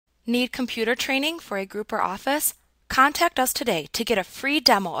Need computer training for a group or office? Contact us today to get a free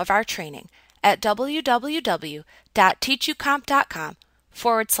demo of our training at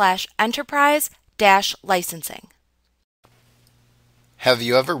www.teachucomp.com/enterprise-licensing. Have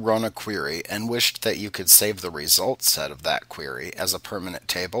you ever run a query and wished that you could save the result set of that query as a permanent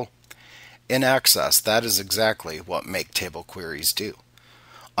table? In Access, that is exactly what make table queries do.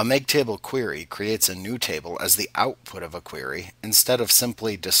 A make table query creates a new table as the output of a query instead of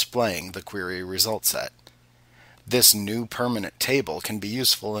simply displaying the query result set. This new permanent table can be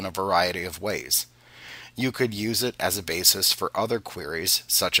useful in a variety of ways. You could use it as a basis for other queries,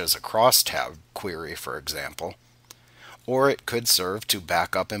 such as a crosstab query, for example, or it could serve to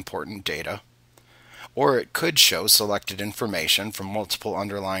back up important data, or it could show selected information from multiple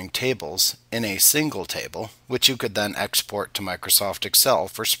underlying tables in a single table, which you could then export to Microsoft Excel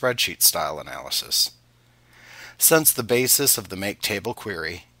for spreadsheet-style analysis. Since the basis of the make table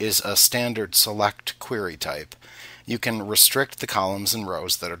query is a standard select query type, you can restrict the columns and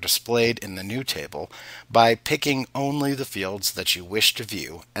rows that are displayed in the new table by picking only the fields that you wish to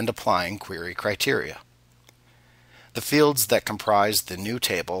view and applying query criteria. The fields that comprise the new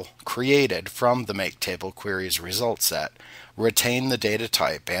table created from the make table query's result set retain the data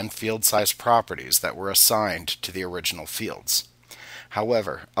type and field size properties that were assigned to the original fields.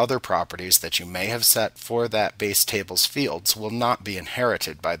 However, other properties that you may have set for that base table's fields will not be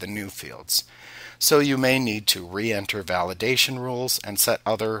inherited by the new fields, so you may need to re-enter validation rules and set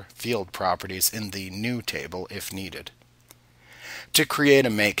other field properties in the new table if needed. To create a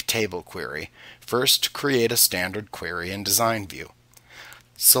make table query, first create a standard query in Design View.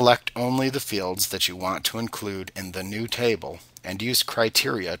 Select only the fields that you want to include in the new table and use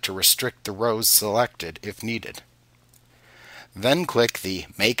criteria to restrict the rows selected if needed. Then click the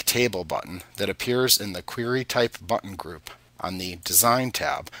Make Table button that appears in the Query Type button group on the Design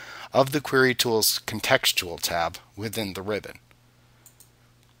tab of the Query Tools Contextual tab within the ribbon.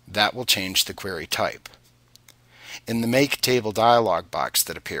 That will change the query type. In the Make Table dialog box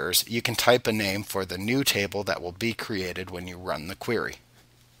that appears, you can type a name for the new table that will be created when you run the query.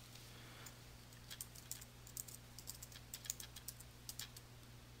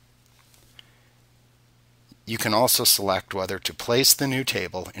 You can also select whether to place the new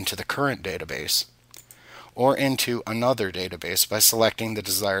table into the current database or into another database by selecting the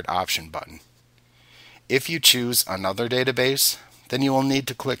desired option button. If you choose another database, then you will need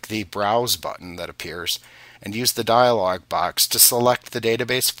to click the Browse button that appears and use the dialog box to select the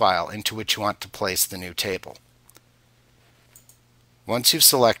database file into which you want to place the new table. Once you've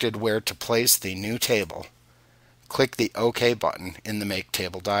selected where to place the new table, click the OK button in the Make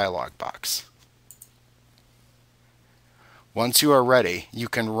Table dialog box. Once you are ready, you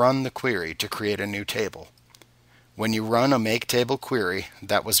can run the query to create a new table. When you run a Make Table query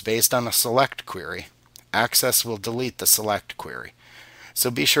that was based on a select query, Access will delete the select query,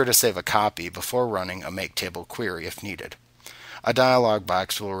 so be sure to save a copy before running a Make Table query if needed. A dialog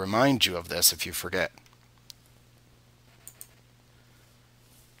box will remind you of this if you forget.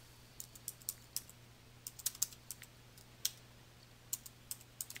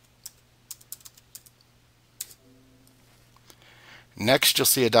 Next, you'll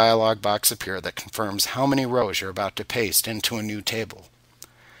see a dialog box appear that confirms how many rows you're about to paste into a new table.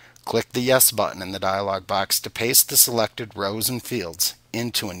 Click the Yes button in the dialog box to paste the selected rows and fields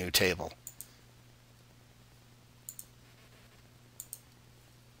into a new table.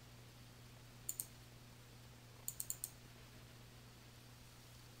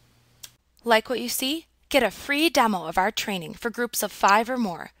 Like what you see? Get a free demo of our training for groups of 5 or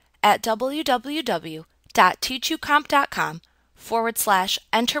more at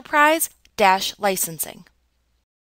www.teachucomp.com/enterprise-licensing.